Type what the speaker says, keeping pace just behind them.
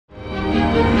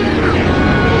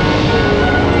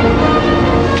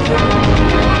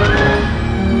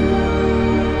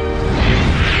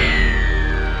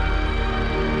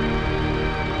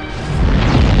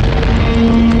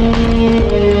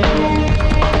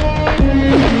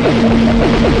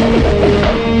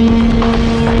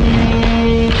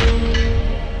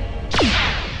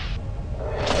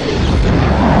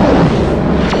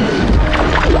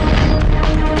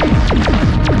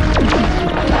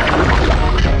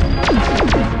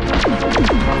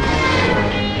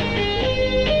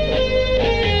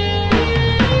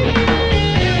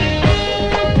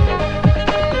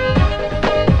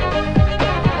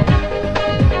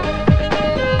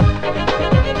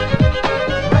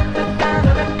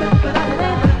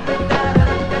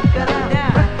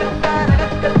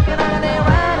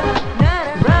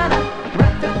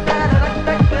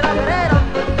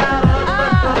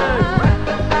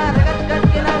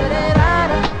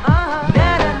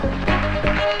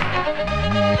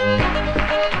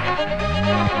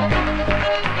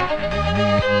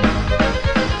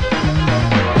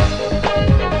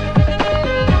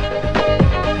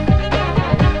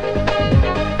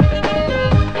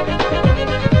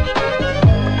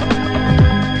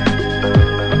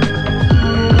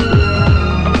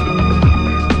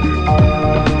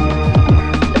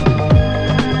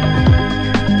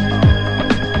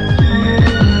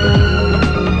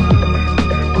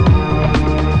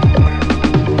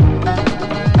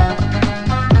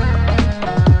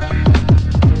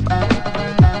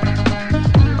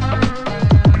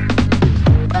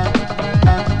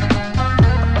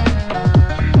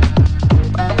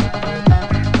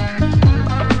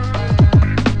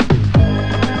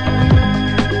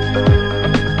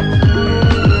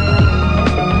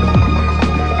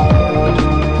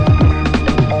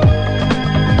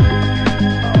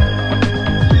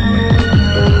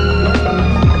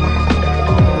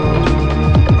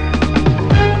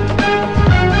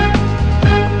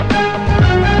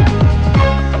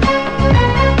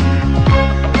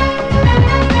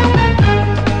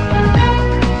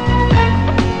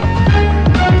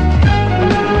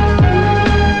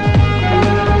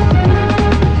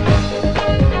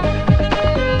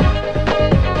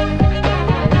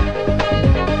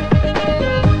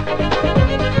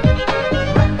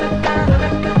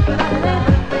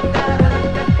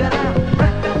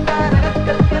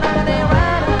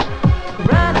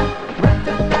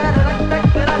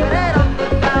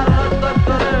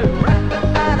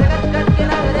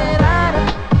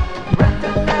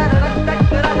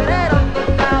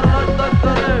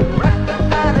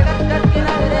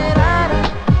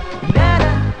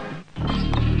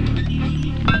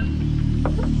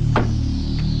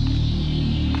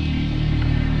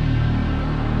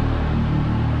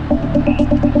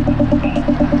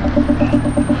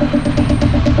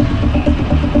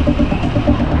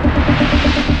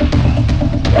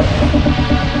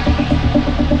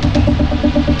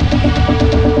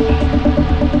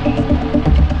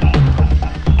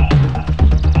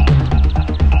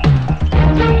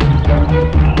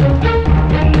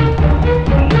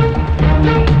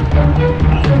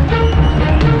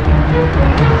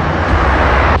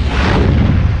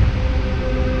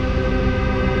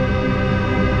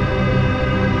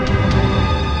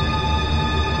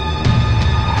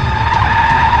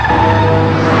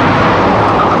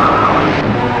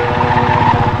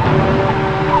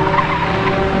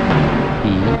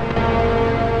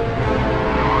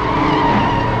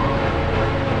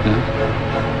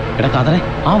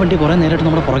വണ്ടി കുറെ നേരമായിട്ട്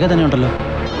നമ്മുടെ പുറകെ തന്നെ ഉണ്ടല്ലോ.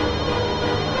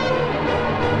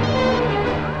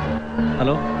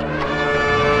 ഹലോ,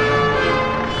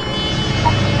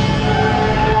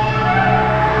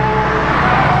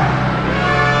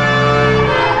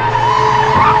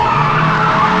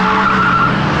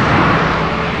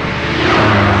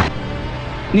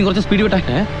 നീ കുറച്ച് സ്പീഡ്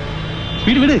വിട്ടാക്കേ.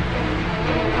 സ്പീഡ് വിട്.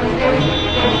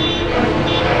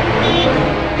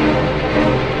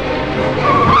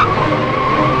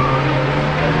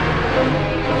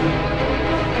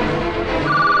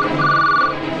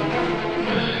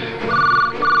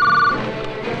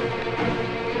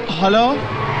 ഹലോ,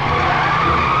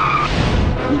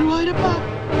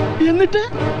 എന്നിട്ട്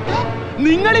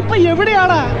നിങ്ങളിപ്പോ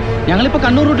എവിടെയാടാ? ഞങ്ങളിപ്പോ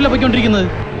കണ്ണൂർ റൂട്ടിലാണ് പോയിക്കൊണ്ടിരിക്കുന്നത്.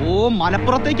 ഓ,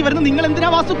 മലപ്പുറത്തേക്ക് വരുന്ന നിങ്ങൾ എന്തിനാ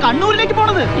വാസു കണ്ണൂരിലേക്ക്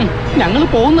പോണത്? ഞങ്ങൾ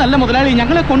പോകുന്നതല്ല മുതലാളി,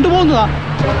 ഞങ്ങളെ കൊണ്ടുപോകുന്നതാ.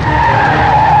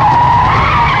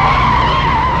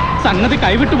 സംഗതി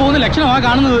കൈവിട്ടു പോകുന്ന ലക്ഷണമാ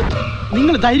കാണുന്നത്.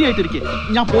 നിങ്ങൾ ധൈര്യമായിട്ടിരിക്കെ,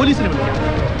 ഞാൻ പോലീസിനെ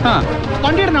വിളിക്കാം.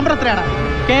 വണ്ടിയുടെ നമ്പർ എത്രയാടാ?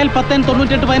 KL 10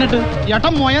 98 18. ഏട്ടാ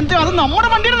മൊയന്തെ, അത് നമ്മുടെ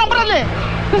വണ്ടിയുടെ നമ്പർ അല്ലേ?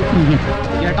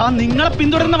 ഏട്ടാ, നിങ്ങളെ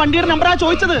പിന്തുടരുന്ന വണ്ടിയുടെ നമ്പറാ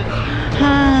ചോദിച്ചത്.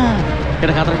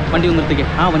 എടാ ഖാദറെ, വണ്ടി ഒന്ന് നിർത്തിക്കേ.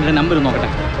 ആ വണ്ടിയുടെ നമ്പർ നോക്കട്ടെ.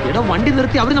 എടാ വണ്ടി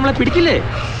നിർത്തി അവർ നമ്മളെ പിടിക്കില്ലേ?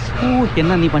 ഓ,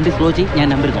 എന്നാ നീ വണ്ടി സ്ലോ ചെയ്യ്, ഞാൻ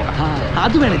നമ്പർ നോക്കാം.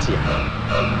 അത് വേണം ചെയ്യാം.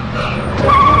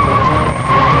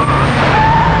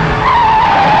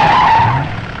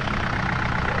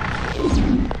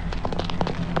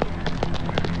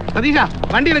 സതീഷ,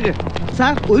 വണ്ടി എടുക്ക്.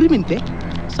 സാർ ഒരു മിനിറ്റ്.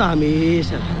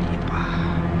 സമേശ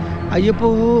അയ്യപ്പോ,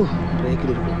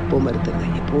 ബ്രേക്കിനൊരു കുപ്പം വരുത്തരുത്.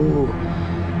 അയ്യപ്പോ,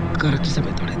 കറക്റ്റ്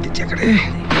സമയത്തോടെ എത്തിച്ചേക്കടേ.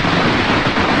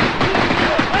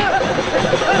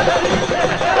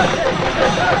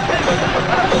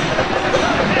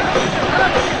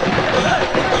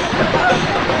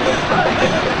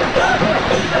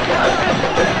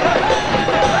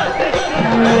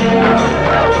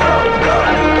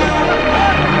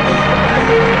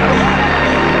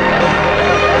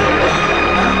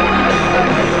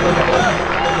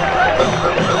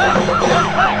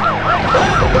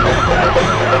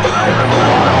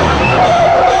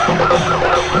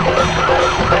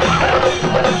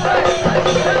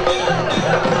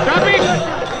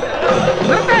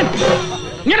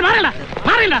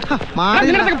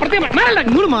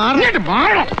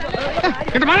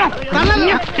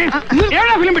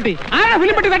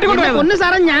 ഒന്ന്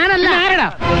സാറേ, ഞാനല്ല.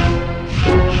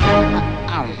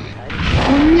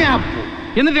 കുഞ്ഞാപ്പു.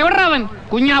 എന്നിട്ട് എവിടാ അവൻ?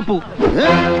 കുഞ്ഞാപ്പു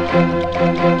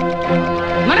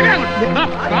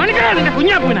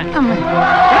കുഞ്ഞാപ്പുവിനെ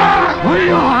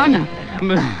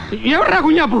എവിടാ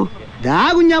കുഞ്ഞാപ്പു? ദാ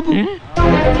കുഞ്ഞാപ്പു.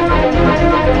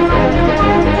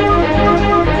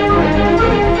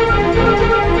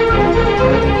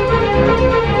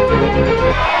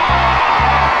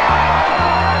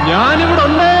 ഞാനിവിടെ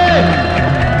ഉണ്ട്.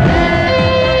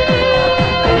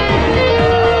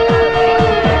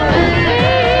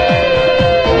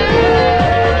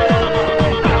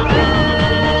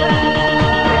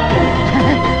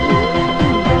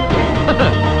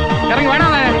 ഇറങ്ങി വേണോ?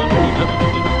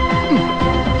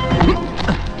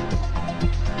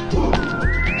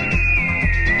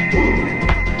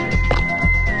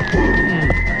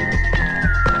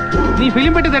 നീ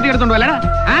ഫിലിം പെട്ടി തട്ടിയെടുത്തോണ്ടോ അല്ലടാ?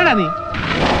 ആരാ നീ?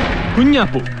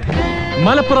 Kunjappu,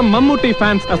 Malappuram Mammootty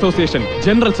fans association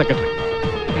general secretary.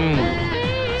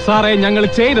 സാറേ, ഞങ്ങൾ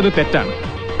ചെയ്തത് തെറ്റാണ്.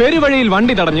 പെരുവഴിയിൽ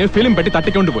വണ്ടി തടഞ്ഞ് ഫിലിം പെട്ടി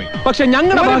തട്ടിക്കൊണ്ടുപോയി. പക്ഷെ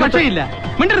ഞങ്ങളുടെ പക്ഷേയില്ല.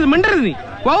 മിണ്ടരുത് നീ.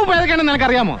 വകുപ്പ് ഏതൊക്കെയാണെന്ന്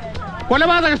നിനക്കറിയാമോ?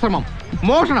 കൊലപാതക ശ്രമം,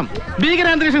 മോഷണം,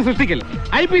 ഭീകരാന്തരീക്ഷം സൃഷ്ടിക്കൽ,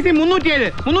 IPC 307,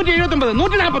 379,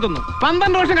 141,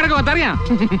 12 വർഷം കിടക്കുക. അറിയാം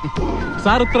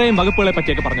സാർ ഇത്രയും വകുപ്പുകളെ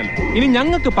പറ്റിയൊക്കെ പറഞ്ഞല്ലോ. ഇനി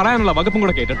ഞങ്ങൾക്ക് പറയാനുള്ള വകുപ്പും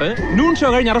കൂടെ കേട്ടിട്ട് നൂൺ ഷോ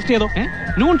കഴിഞ്ഞ് അറസ്റ്റ് ചെയ്തോ?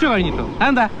 നൂൺ ഷോ കഴിഞ്ഞിട്ടോ?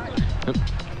 അതെന്താ?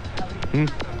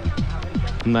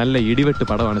 നല്ല ഇടിവെട്ട്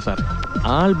പടമാണ് സാർ.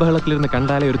 ആൾബഹളത്തിലിരുന്ന്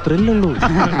കണ്ടാലേ ഒരു ത്രില്ലുള്ളൂ.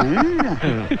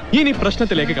 ഇനി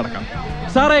പ്രശ്നത്തിലേക്ക് കടക്കാം.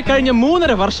 സാറേ, കഴിഞ്ഞ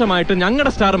 3.5 വർഷമായിട്ട്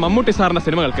ഞങ്ങളുടെ സ്റ്റാർ മമ്മൂട്ടി സാറിന്റെ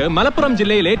സിനിമകൾക്ക് മലപ്പുറം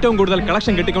ജില്ലയിൽ ഏറ്റവും കൂടുതൽ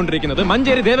കളക്ഷൻ കിട്ടിക്കൊണ്ടിരിക്കുന്നത്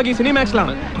മഞ്ചേരി ദേവകി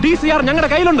സിനിമാക്സിലാണ്. DCR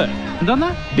ഞങ്ങളുടെ കയ്യിലുണ്ട്.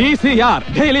 DCR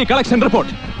daily collection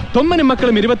report. തൊമ്മനും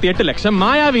മക്കളും 28 ലക്ഷം,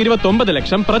 മായാവി 29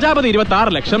 ലക്ഷം, പ്രജാപതി 26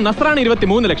 ലക്ഷം, നസ്രാണി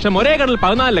 23 ലക്ഷം, ഒരേ കടൽ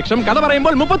 14 ലക്ഷം, കഥ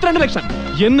പറയുമ്പോൾ 32 ലക്ഷം.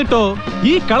 എന്നിട്ടോ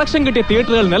ഈ കളക്ഷൻ കിട്ടിയ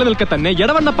തിയേറ്ററുകൾ നിലനിൽക്കെ തന്നെ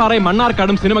എടവണ്ണപ്പാറയും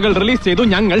മണ്ണാർക്കാടും സിനിമകൾ റിലീസ് ചെയ്തു.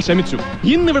 ഞങ്ങൾ ക്ഷമിച്ചു.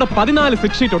 ഇന്നിവിടെ 14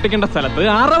 സിക്സ് ഷീറ്റ് ഒട്ടിക്കേണ്ട സ്ഥലത്ത്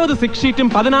 60 സിക്സ് ഷീറ്റും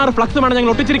 16 ഫ്ലക്സുമാണ്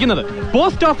ഞങ്ങൾ ഒട്ടിച്ചിരിക്കുന്നത്.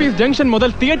 പോസ്റ്റ് ഓഫീസ് ജംഗ്ഷൻ മുതൽ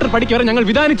തിയേറ്റർ പടിക്ക് വരെ ഞങ്ങൾ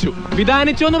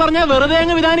വിധാനിച്ചു എന്ന് പറഞ്ഞാൽ വെറുതെ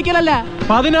അങ്ങ് വിധാനിക്കലല്ല.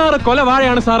 16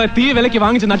 കൊലവാഴയാണ് സാറെ തീ വിലയ്ക്ക്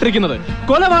വാങ്ങിച്ച് നട്ടിരിക്കുന്നത്.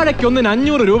 കൊലവാഴയ്ക്ക് ഒന്നിന്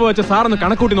 500 രൂപ വെച്ച് സാറൊന്ന്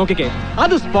കണക്കൂട്ടി നോക്കിക്കേ.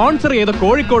 അത് സ്പോൺസർ ചെയ്ത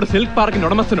കോഴിക്കോട് സിൽക്ക് പാർക്കിന്റെ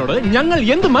ഉടമസ്ഥനോട് ഞങ്ങൾ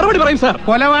എന്ത് മറുപടി പറയും സാർ?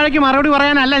 കൊലവാഴയ്ക്ക് മറുപടി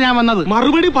പറയാനല്ല ഞാൻ വന്നത്.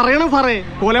 മറുപടി പറയണം സാറേ.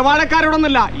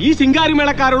 കൊലവാഴക്കാരോടൊന്നല്ല, ഈ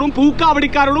ശിങ്കാരിമേളക്കാരോടും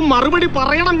പൂക്കാവടിക്കാരോടും മറുപടി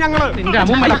പറയണം ഞങ്ങള്.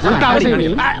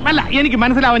 അല്ല, എനിക്ക്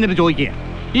മനസ്സിലാവാഞ്ഞിട്ട് ചോദിക്കുക.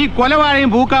 ഈ കൊലവാഴയും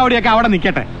പൂക്കാവടിയൊക്കെ അവിടെ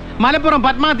നിൽക്കട്ടെ. മലപ്പുറം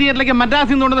പത്മ തിയേറ്ററിലേക്ക്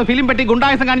മദ്രാസിൽ നിന്നുകൊണ്ടുവന്ന ഫിലിം പെട്ടി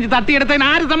ഗുണ്ടായസം കാണിച്ച് തട്ടിയെടുത്തതിന്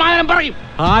ആര് സമാധാനം പറയും?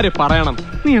 ആര് പറയണം?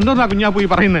 നീ എന്തോന്നാ കുഞ്ഞാപ്പൂ ഈ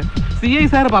പറയുന്നത്? CI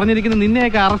സാർ പറഞ്ഞിരിക്കുന്നത്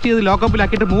നിന്നെയൊക്കെ അറസ്റ്റ് ചെയ്ത്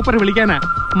ലോക്കപ്പിലാക്കിയിട്ട് മൂപ്പരെ വിളിക്കാനാ.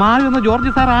 മാറി വന്ന ജോർജ്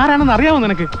സാർ ആരാണെന്ന് അറിയാമോ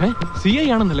നിനക്ക്? CI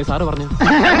ആണെന്നല്ലേ സാറ് പറഞ്ഞു?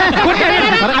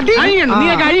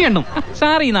 നീയൊക്കെ അഴിയണ്ണും.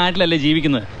 സാർ ഈ നാട്ടിലല്ലേ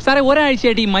ജീവിക്കുന്നത്? സാറേ,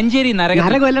 ഒരാഴ്ചയായിട്ട് ഈ മഞ്ചേരി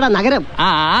നഗരം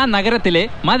ആ നഗരത്തിലെ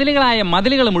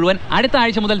മതിലുകൾ മുഴുവൻ അടുത്ത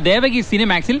ആഴ്ച മുതൽ ദേവകി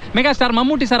സിനിമാക്സിൽ മെഗാസ്റ്റാർ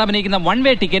മമ്മൂട്ടി സാർ അഭിനയിക്കുന്ന 1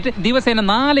 വേ ടിക്കറ്റ് ദിവസേന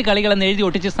 4 കളികളെന്ന് എഴുതി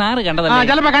ഒട്ടിച്ച് സാറ് കണ്ടതല്ലേ?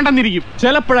 ചിലപ്പോ കണ്ടെന്നിരിക്കും.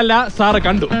 ചിലപ്പോഴല്ല, സാറ്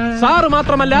കണ്ടു. സാറ്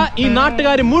മാത്രമല്ല, ഈ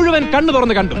നാട്ടുകാർ മുഴുവൻ കണ്ണു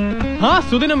തുറന്ന് കണ്ടു. ആ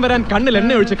സുദിനം വരാൻ കണ്ണിൽ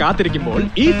എണ്ണ ഒഴിച്ച് കാത്തിരിക്കുമ്പോൾ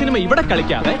ഈ സിനിമ ഇവിടെ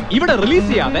കളിക്കാതെ, ഇവിടെ റിലീസ്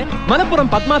ചെയ്യാതെ മലപ്പുറം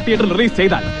പത്മ തിയേറ്ററിൽ റിലീസ്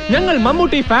ചെയ്താൽ ഞങ്ങൾ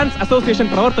മമ്മൂട്ടി ഫാൻസ് അസോസിയേഷൻ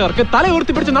പ്രവർത്തകർക്ക് തല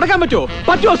ഉയർത്തിപ്പിടിച്ച് നടക്കാൻ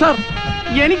പറ്റുമോ സാർ?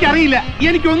 എനിക്കറിയില്ല,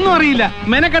 എനിക്കൊന്നും അറിയില്ല.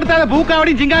 മെനക്കെടുത്താതെ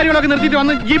പൂക്കാവടിയും ചിങ്കാരികളും ഒക്കെ നിർത്തിയിട്ട്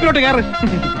വന്ന് ജീപ്പിലോട്ട് കയറ്.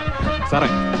 സാറേ,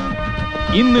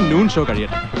 ഇന്ന് നൂൺ ഷോ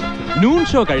കഴിയട്ടെ. നൂൺ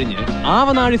ഷോ കഴിഞ്ഞ്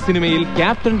ആവനാഴി സിനിമയിൽ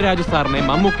ക്യാപ്റ്റൻ രാജു സാറിനെ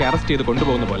മമ്മൂട്ടി അറസ്റ്റ് ചെയ്ത്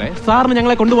കൊണ്ടുപോകുന്ന പോലെ സാറിന്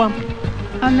ഞങ്ങളെ കൊണ്ടുപോകാം.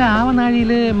 അല്ല,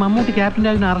 ആവനാഴിയില് മമ്മൂട്ടി ക്യാപ്റ്റൻ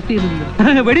രാജുവിനെ അറസ്റ്റ്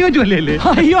ചെയ്തില്ല, വെടിവെച്ചു അല്ലേ?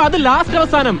 അയ്യോ, അത് ലാസ്റ്റ്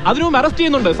അവസാനം. അതിനു മുമ്പ് അറസ്റ്റ്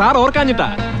ചെയ്യുന്നുണ്ട്. സാർ ഓർക്കാഞ്ഞിട്ടാ.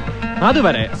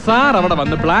 അതുവരെ സാർ അവിടെ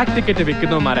വന്ന് ബ്ലാക്ക് ടിക്കറ്റ്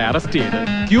വിൽക്കുന്നവന്മാരെ അറസ്റ്റ് ചെയ്ത്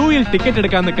ക്യൂയിൽ ടിക്കറ്റ്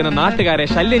എടുക്കാൻ നിൽക്കുന്ന നാട്ടുകാരെ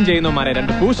ശല്യം ചെയ്യുന്നവന്മാരെ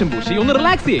 2 പൂശും പൂശി ഒന്ന്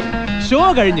റിലാക്സ് ചെയ്യും. ഷോ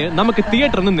കഴിഞ്ഞ് നമുക്ക്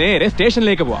തിയേറ്ററിൽ നിന്ന് നേരെ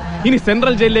സ്റ്റേഷനിലേക്ക് പോവാം. ഇനി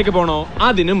സെൻട്രൽ ജയിലിലേക്ക് പോണോ?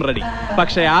 അതിനും റെഡി.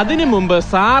 പക്ഷെ അതിനു മുമ്പ്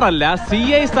സാറല്ല,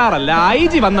 CI സാറല്ല,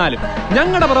 IG വന്നാലും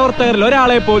ഞങ്ങളുടെ പ്രവർത്തകരിൽ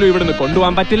ഒരാളെ പോലും ഇവിടുന്ന്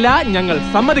കൊണ്ടുപോകാൻ പറ്റില്ല. ഞങ്ങൾ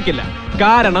സമ്മതിക്കില്ല.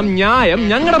 കാരണം ന്യായം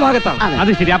ഞങ്ങളുടെ ഭാഗത്താണ്.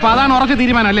 അത് ശരി. അപ്പൊ അതാണ് ഉറച്ച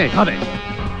തീരുമാനം അല്ലേ? അതെ.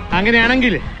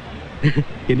 അങ്ങനെയാണെങ്കിൽ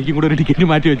എനിക്കും കൂടെ ഒരു ടിക്കറ്റ്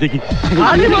മാറ്റി വെച്ചേക്ക്.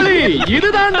 അടിപൊളി. ഇത്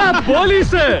താണ്ടാ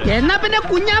പോലീസ്. എന്നാ പിന്നെ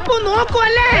കുഞ്ഞാപ്പൂ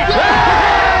നോക്കുവല്ലേ?